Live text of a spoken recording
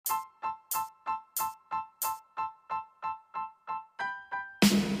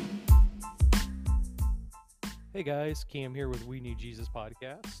Hey guys, Cam here with We Need Jesus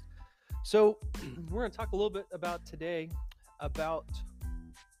podcast. So, we're going to talk a little bit about today about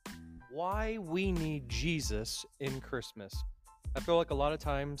why we need Jesus in Christmas. I feel like a lot of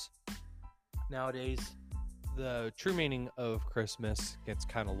times nowadays the true meaning of Christmas gets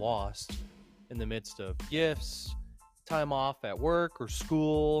kind of lost in the midst of gifts, time off at work or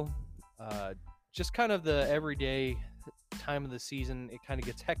school, uh, just kind of the everyday time of the season. It kind of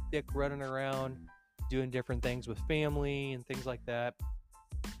gets hectic running around, doing different things with family and things like that.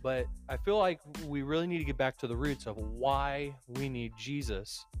 But I feel like we really need to get back to the roots of why we need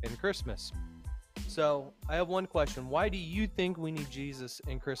Jesus in Christmas. So I have one question. Why do you think we need Jesus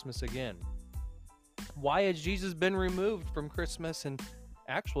in Christmas again? Why has Jesus been removed from Christmas and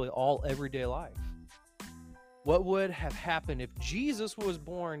actually all everyday life? What would have happened if Jesus was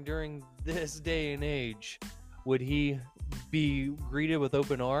born during this day and age? Would he be greeted with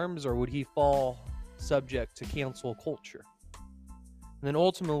open arms, or would he fall subject to cancel culture? And then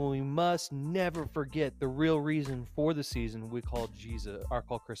ultimately, we must never forget the real reason for the season we call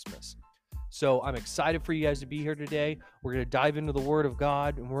Christmas. So I'm excited for you guys to be here today. We're going to dive into the Word of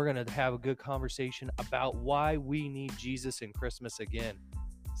God, and we're going to have a good conversation about why we need Jesus in Christmas again.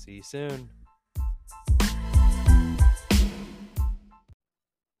 See you soon.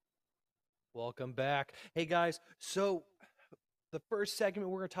 Welcome back. Hey guys, so the first segment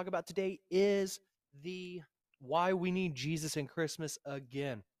we're going to talk about today is the why we need Jesus in Christmas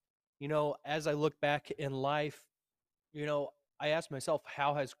again. You know, as I look back in life, I ask myself,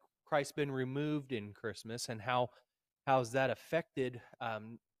 how has Christ been removed in Christmas, and how's that affected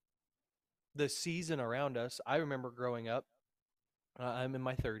the season around us? I remember growing up. I'm in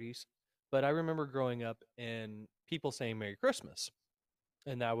my 30s, but I remember growing up and people saying Merry Christmas,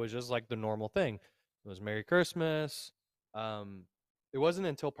 and that was just like the normal thing. It was Merry Christmas. Um, it wasn't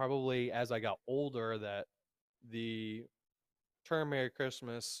until probably as I got older that the term Merry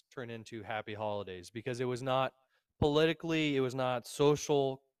Christmas turned into Happy Holidays, because it was not politically, it was not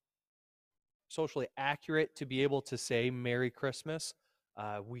socially accurate to be able to say Merry Christmas.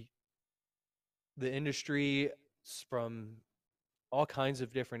 We the industry from all kinds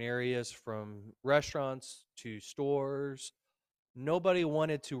of different areas, from restaurants to stores, nobody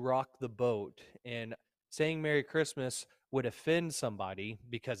wanted to rock the boat, and saying Merry Christmas would offend somebody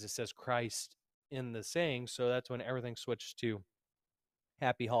because it says Christ in the saying. So that's when everything switched to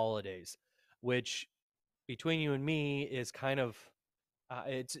Happy Holidays, which between you and me is kind of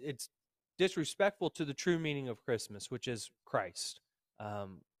it's disrespectful to the true meaning of Christmas, which is Christ.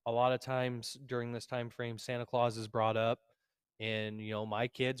 A lot of times during this time frame, Santa Claus is brought up, and my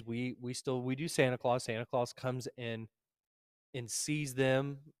kids, we do Santa Claus. Santa Claus comes in and sees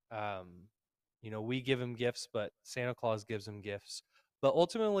them. We give them gifts, but Santa Claus gives them gifts. But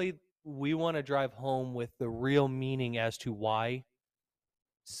ultimately, we want to drive home with the real meaning as to why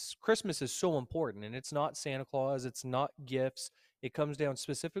Christmas is so important. And it's not Santa Claus, it's not gifts. It comes down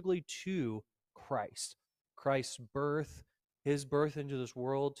specifically to Christ, Christ's birth, his birth into this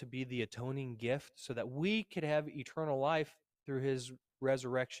world to be the atoning gift so that we could have eternal life through his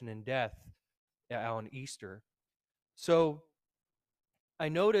resurrection and death on Easter. So I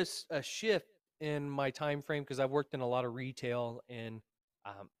noticed a shift in my time frame because I've worked in a lot of retail, and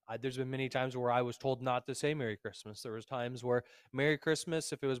there's been many times where I was told not to say Merry Christmas. There was times where Merry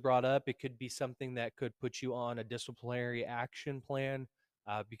Christmas, if it was brought up, it could be something that could put you on a disciplinary action plan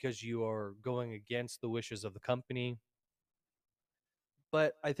because you are going against the wishes of the company.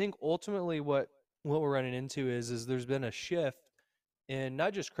 But I think ultimately what we're running into is there's been a shift in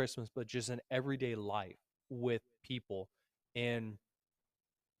not just Christmas, but just in everyday life with people. And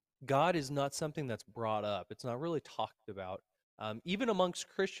God is not something that's brought up. It's not really talked about. Even amongst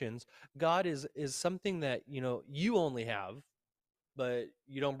Christians, God is something that you only have, but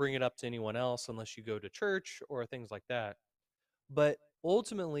you don't bring it up to anyone else unless you go to church or things like that. But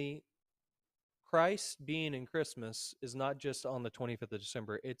ultimately, Christ being in Christmas is not just on the 25th of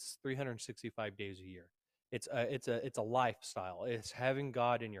December. It's 365 days a year. It's a lifestyle. It's having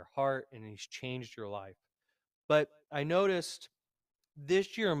God in your heart, and He's changed your life. But I noticed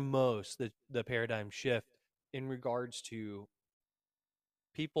this year most the paradigm shift in regards to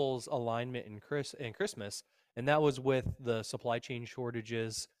people's alignment in Christmas, and that was with the supply chain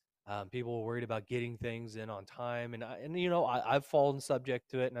shortages. People were worried about getting things in on time, I've fallen subject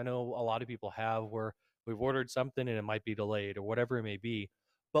to it, and I know a lot of people have, where we've ordered something and it might be delayed or whatever it may be.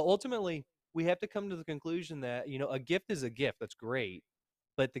 But ultimately, we have to come to the conclusion that a gift is a gift. That's great,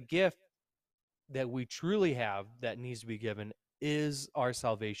 but the gift that we truly have that needs to be given is our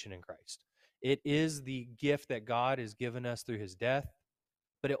salvation in Christ. It is the gift that God has given us through his death,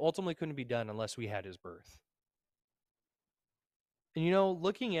 but it ultimately couldn't be done unless we had his birth. And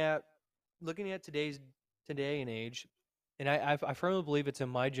looking at today and age, and I firmly believe it's in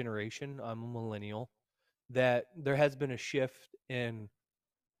my generation. I'm a millennial. That there has been a shift in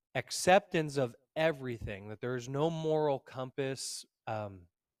acceptance of everything. That there is no moral compass.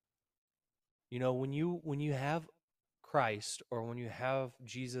 When you have Christ, or when you have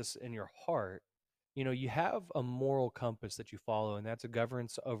Jesus in your heart, you have a moral compass that you follow, and that's a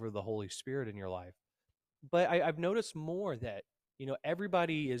governance over the Holy Spirit in your life. But I've noticed more that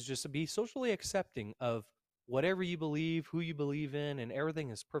everybody is just be socially accepting of whatever you believe, who you believe in, and everything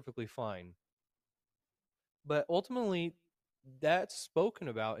is perfectly fine. But ultimately, that's spoken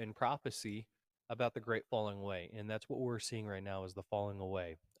about in prophecy about the great falling away, and that's what we're seeing right now is the falling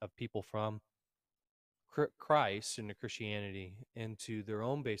away of people from Christ into Christianity into their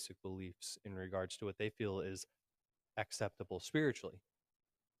own basic beliefs in regards to what they feel is acceptable spiritually.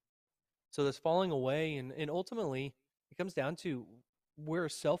 So this falling away, and ultimately it comes down to we're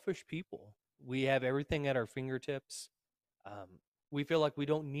selfish people. We have everything at our fingertips. We feel like we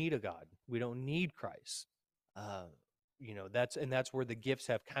don't need a God. We don't need Christ. Uh, that's where the gifts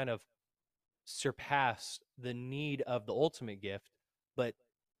have kind of surpassed the need of the ultimate gift, but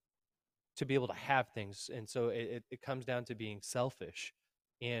to be able to have things. And so it comes down to being selfish.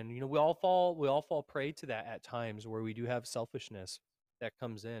 And we all fall prey to that at times where we do have selfishness that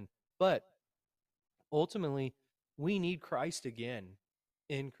comes in. But ultimately, we need Christ again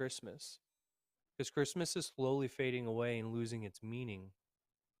in Christmas, because Christmas is slowly fading away and losing its meaning.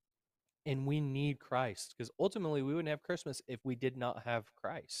 And we need Christ, because ultimately we wouldn't have Christmas if we did not have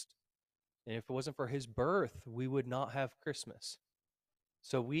Christ. And if it wasn't for his birth, we would not have Christmas.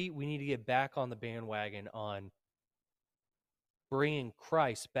 So we need to get back on the bandwagon on bringing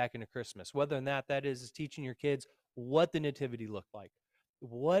Christ back into Christmas. Whether or not that is teaching your kids what the nativity looked like,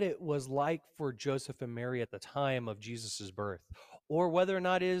 what it was like for Joseph and Mary at the time of Jesus's birth, or whether or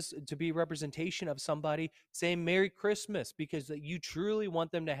not it is to be representation of somebody saying Merry Christmas because you truly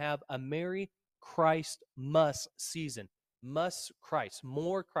want them to have a Merry Christ must season. Must Christ,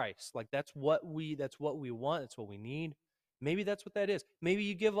 more Christ. Like that's what we want, that's what we need. Maybe that's what that is. Maybe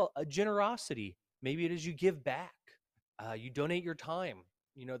you give a generosity. Maybe it is you give back. You donate your time.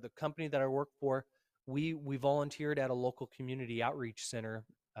 The company that I work for, we volunteered at a local community outreach center.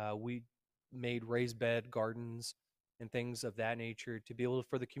 We made raised bed gardens and things of that nature to be able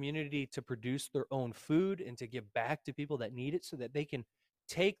for the community to produce their own food and to give back to people that need it, so that they can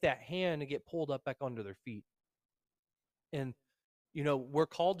take that hand and get pulled up back onto their feet. And we're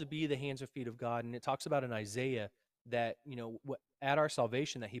called to be the hands and feet of God, and it talks about in Isaiah that at our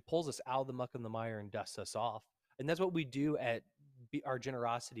salvation that He pulls us out of the muck and the mire and dusts us off, and that's what we do at our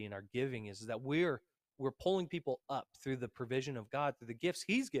generosity and our giving is that we're pulling people up through the provision of God, through the gifts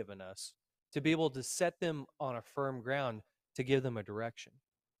He's given us, to be able to set them on a firm ground, to give them a direction.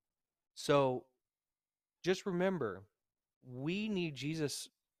 So just remember, we need Jesus.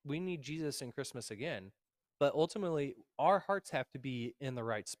 We need Jesus in Christmas again, but ultimately, our hearts have to be in the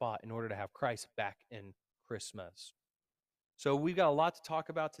right spot in order to have Christ back in Christmas. So we've got a lot to talk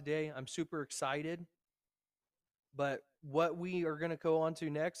about today. I'm super excited. But what we are going to go on to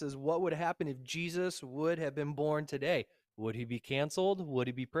next is what would happen if Jesus would have been born today? Would he be canceled? Would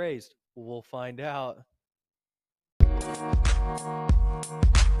he be praised? We'll find out.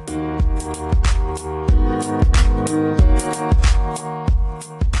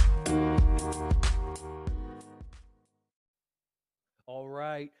 All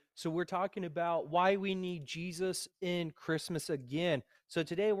right. So we're talking about why we need Jesus in Christmas again. So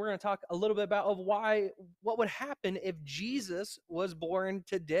today we're going to talk a little bit about what would happen if Jesus was born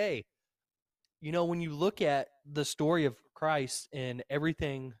today. When you look at the story of Christ and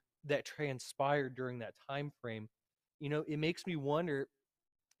everything that transpired during that time frame, it makes me wonder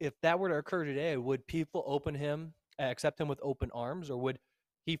if that were to occur today, would people accept him with open arms, or would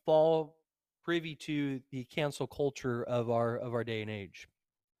he fall privy to the cancel culture of our day and age?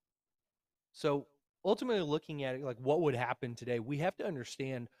 So ultimately, looking at it, like what would happen today, we have to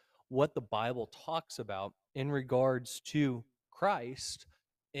understand what the Bible talks about in regards to Christ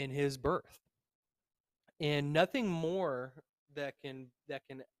and his birth. And nothing more that can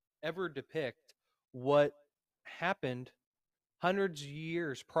ever depict what happened hundreds of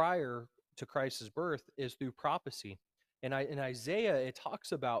years prior to Christ's birth is through prophecy. And in Isaiah, it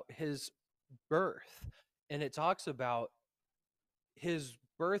talks about his birth, and it talks about his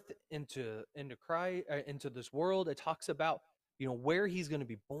birth into this world. It talks about where he's going to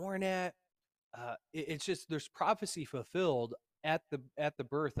be born at. It's just there's prophecy fulfilled at the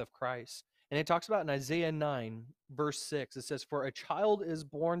birth of Christ. And it talks about in Isaiah 9 verse 6, it says, "For a child is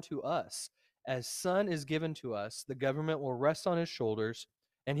born to us, As son is given to us, the government will rest on his shoulders,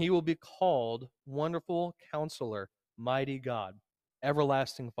 and he will be called Wonderful Counselor, Mighty God,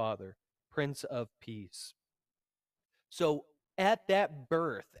 Everlasting Father, Prince of Peace. So at that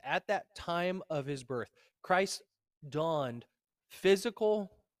birth, at that time of his birth, Christ donned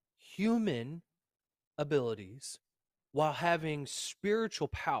physical, human abilities while having spiritual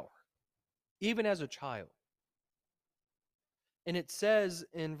power, even as a child. And it says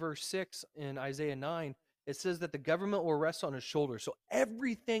in verse 6 in Isaiah 9, it says that the government will rest on his shoulders. So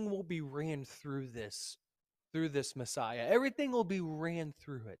everything will be ran through this Messiah. Everything will be ran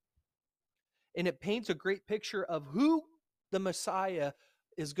through it. And it paints a great picture of who the Messiah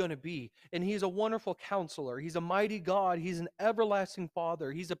is going to be. And he's a wonderful counselor. He's a mighty God. He's an everlasting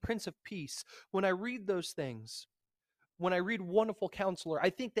Father. He's a Prince of Peace. When I read those things, when I read wonderful counselor,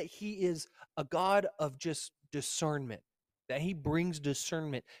 I think that he is a God of just discernment, that he brings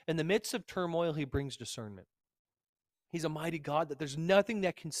discernment. In the midst of turmoil, he brings discernment. He's a mighty God, that there's nothing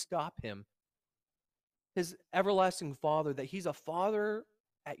that can stop him. His everlasting Father, that he's a father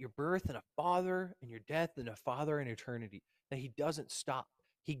at your birth and a father in your death and a father in eternity, that he doesn't stop.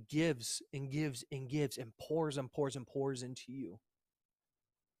 He gives and gives and gives and pours and pours and pours into you.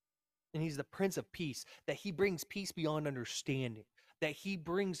 And he's the Prince of Peace, that he brings peace beyond understanding, that he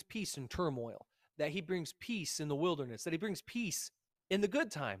brings peace in turmoil, that he brings peace in the wilderness, that he brings peace in the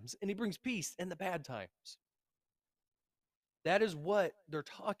good times, and he brings peace in the bad times. That is what they're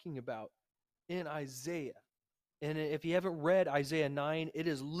talking about in Isaiah. And if you haven't read Isaiah 9, it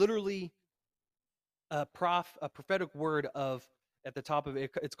is literally a prophetic word of, at the top of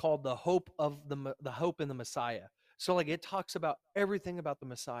it, it's called the hope of the hope in the Messiah. So like it talks about everything about the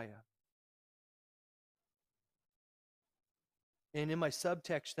Messiah. And in my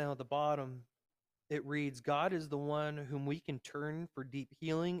subtext down at the bottom, it reads, God is the one whom we can turn for deep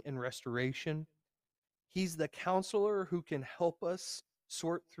healing and restoration. He's the counselor who can help us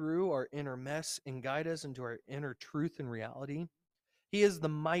sort through our inner mess and guide us into our inner truth and reality. He is the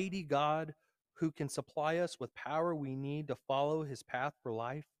mighty God who can supply us with power we need to follow his path for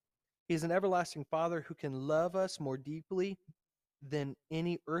life. He is an everlasting Father who can love us more deeply than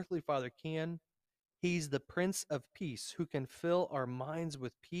any earthly father can. He's the Prince of Peace who can fill our minds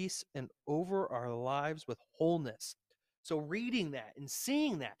with peace and over our lives with wholeness. So reading that and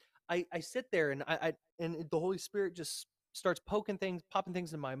seeing that, I sit there and and the Holy Spirit just starts poking things, popping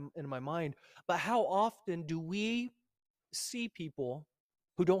things in my mind. But how often do we see people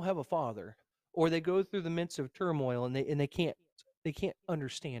who don't have a father, or they go through the midst of turmoil and they can't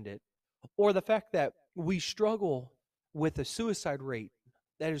understand it, or the fact that we struggle with a suicide rate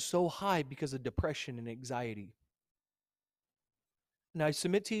that is so high because of depression and anxiety. And I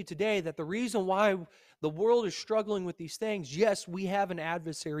submit to you today that the reason why the world is struggling with these things, yes, we have an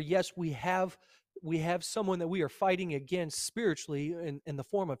adversary. Yes, we have someone that we are fighting against spiritually in the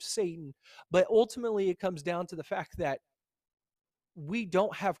form of Satan. But ultimately, it comes down to the fact that we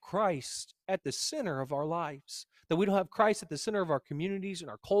don't have Christ at the center of our lives, that we don't have Christ at the center of our communities and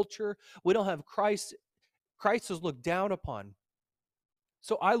our culture. We don't have Christ. Christ is looked down upon.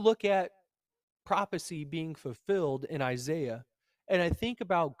 So I look at prophecy being fulfilled in Isaiah, and I think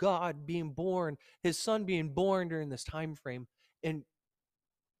about God being born, his son being born during this time frame, and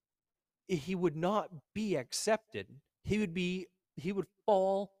he would not be accepted. He would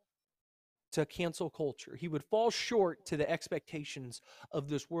fall to cancel culture. He would fall short to the expectations of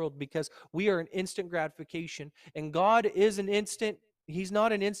this world because we are an instant gratification, and God is he's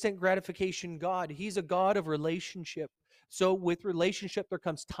not an instant gratification God. He's a God of relationship. So with relationship, there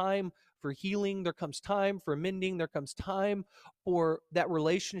comes time for healing, there comes time for mending, there comes time for that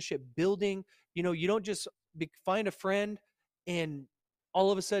relationship building. You don't just find a friend and all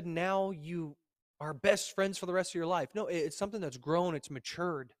of a sudden now you are best friends for the rest of your life. No, it's something that's grown, it's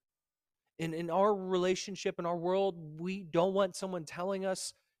matured. In our relationship, in our world, we don't want someone telling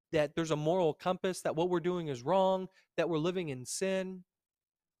us that there's a moral compass, that what we're doing is wrong, that we're living in sin.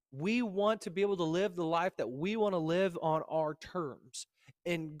 We want to be able to live the life that we want to live on our terms.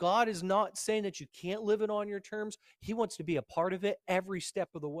 And God is not saying that you can't live it on your terms. He wants to be a part of it every step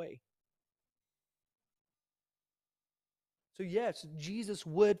of the way. So, yes, Jesus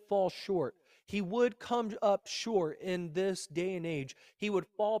would fall short. He would come up short in this day and age. He would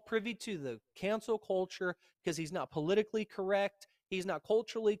fall privy to the cancel culture because he's not politically correct. He's not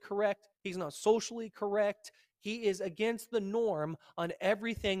culturally correct. He's not socially correct. He is against the norm on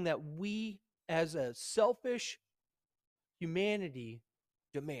everything that we, as a selfish humanity,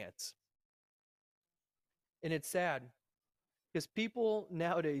 demands. And it's sad because people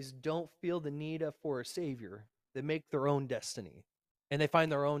nowadays don't feel the need for a savior. They make their own destiny and they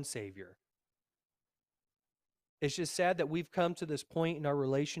find their own savior. It's just sad that we've come to this point in our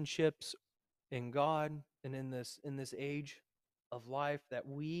relationships in God and in this age of life that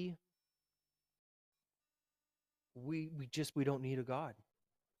we don't need a God.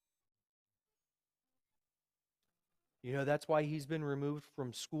 You know, that's why he's been removed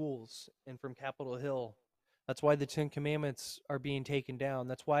from schools and from Capitol Hill. That's why the Ten Commandments are being taken down.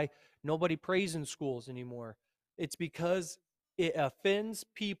 That's why nobody prays in schools anymore. It's because it offends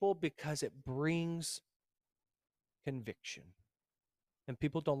people, because it brings conviction. And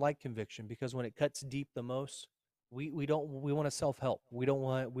people don't like conviction because when it cuts deep the most, we want to self-help. We don't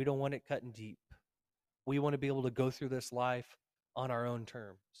want it cutting deep. We want to be able to go through this life on our own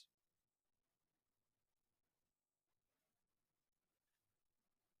terms.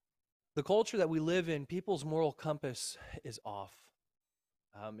 The culture that we live in, people's moral compass is off.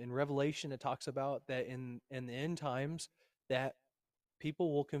 In Revelation, it talks about that in the end times that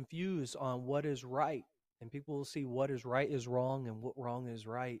people will confuse on what is right, and people will see what is right is wrong and what wrong is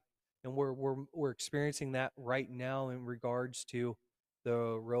right. And we're experiencing that right now in regards to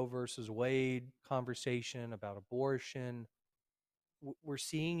the Roe versus Wade conversation about abortion. We're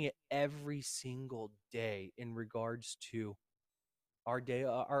seeing it every single day in regards to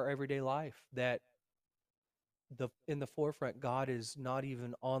our everyday life, that the in the forefront, God is not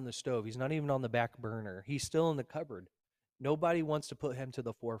even on the stove. He's not even on the back burner. He's still in the cupboard. Nobody wants to put him to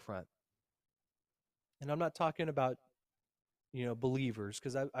the forefront. And I'm not talking about, believers,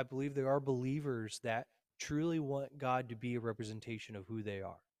 because I believe there are believers that truly want God to be a representation of who they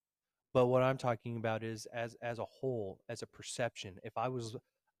are. But what I'm talking about is as a whole, as a perception. If I was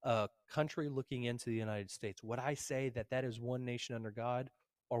a country looking into the United States, would I say that that is one nation under God,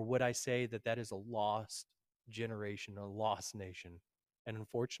 or would I say that that is a lost generation, a lost nation? And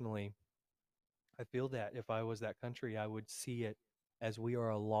unfortunately, I feel that if I was that country, I would see it as we are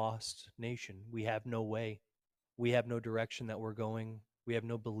a lost nation. We have no way. We have no direction that we're going. We have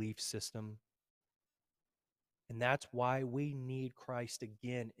no belief system. And that's why we need Christ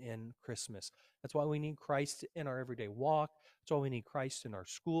again in Christmas. That's why we need Christ in our everyday walk. That's why we need Christ in our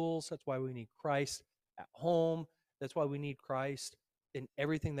schools. That's why we need Christ at home. That's why we need Christ in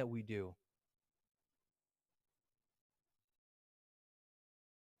everything that we do.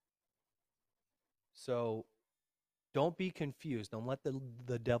 So don't be confused. Don't let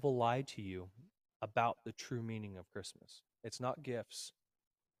the devil lie to you about the true meaning of Christmas. It's not gifts.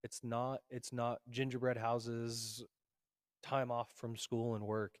 It's not gingerbread houses, time off from school and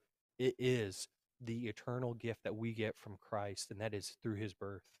work. It is the eternal gift that we get from Christ, and that is through his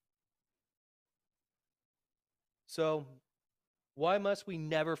birth. So, why must we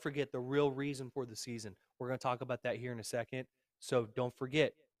never forget the real reason for the season? We're going to talk about that here in a second. So, don't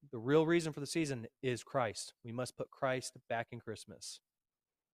forget, the real reason for the season is Christ. We must put Christ back in Christmas.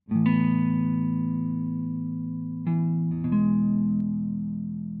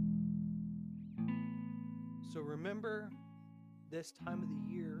 So, remember, this time of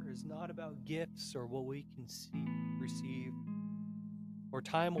the year is not about gifts or what we can see, receive, or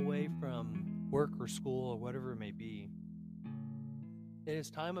time away from work or school or whatever it may be. It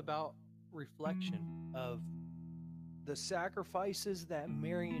is time about reflection of the sacrifices that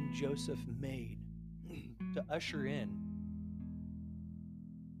Mary and Joseph made to usher in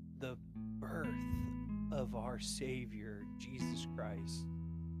the birth of our Savior, Jesus Christ.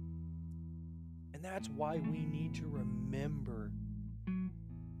 And that's why we need to remember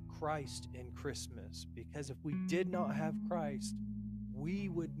Christ in Christmas, because if we did not have Christ, we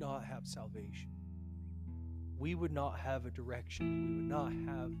would not have salvation. We would not have a direction. We would not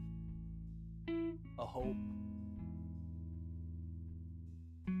have a hope.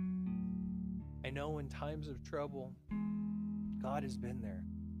 I know in times of trouble, God has been there.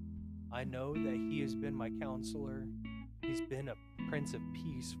 I know that he has been my counselor. He's been a Prince of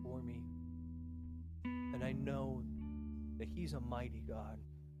Peace for me. And I know that he's a mighty God.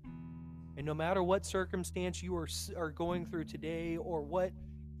 And no matter what circumstance you are going through today, or what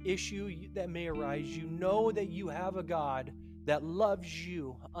issue that may arise, you know that you have a God that loves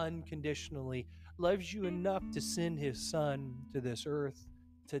you unconditionally, loves you enough to send his son to this earth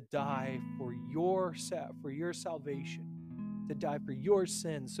to die for your salvation, to die for your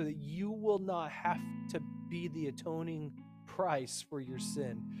sins, so that you will not have to be the atoning price for your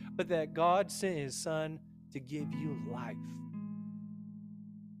sin, but that God sent his son to give you life.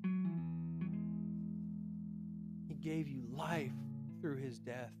 He gave you life through his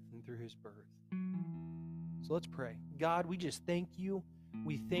death and through his birth. So let's pray. God, we just thank you.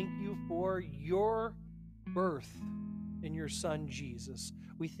 We thank you for your birth in your son, Jesus.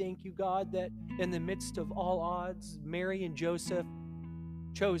 We thank you, God, that in the midst of all odds, Mary and Joseph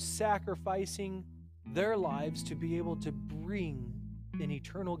chose sacrificing their lives to be able to bring an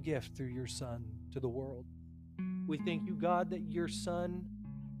eternal gift through your Son to the world. We thank you, God, that your Son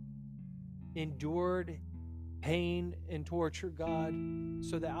endured pain and torture, God,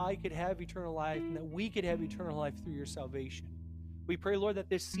 so that I could have eternal life and that we could have eternal life through your salvation. We pray, Lord, that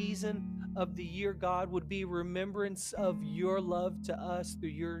this season of the year, God, would be remembrance of your love to us through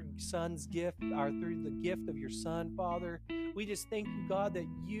your Son's gift, or through the gift of your Son, Father. We just thank you, God, that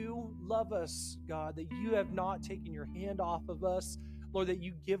you love us, God, that you have not taken your hand off of us, Lord, that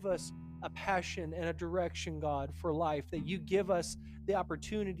you give us a passion and a direction, God, for life, that you give us the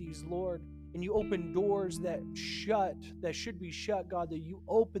opportunities, Lord, and you open doors that should be shut, God, that you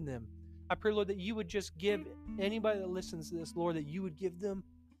open them. I pray, Lord, that you would just give anybody that listens to this, Lord, that you would give them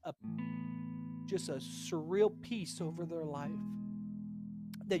just a surreal peace over their life,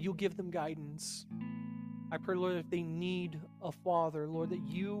 that you'll give them guidance. I pray, Lord, if they need a father, Lord, that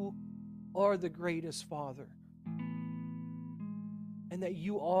you are the greatest father, and that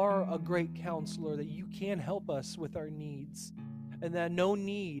you are a great counselor, that you can help us with our needs, and that no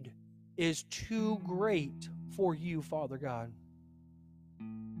need is too great for you, Father God.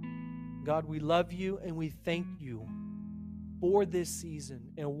 God, we love you and we thank you for this season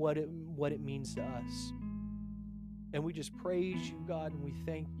and what it means to us. And we just praise you, God, and we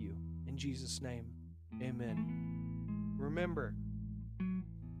thank you. In Jesus' name, amen. Remember,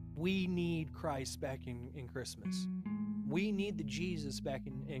 we need Christ back in Christmas. We need the Jesus back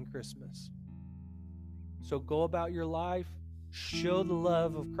in Christmas. So go about your life, show the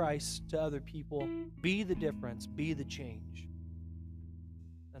love of Christ to other people, be the difference, be the change.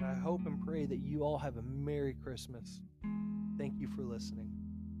 And I hope and pray that you all have a Merry Christmas. Thank you for listening.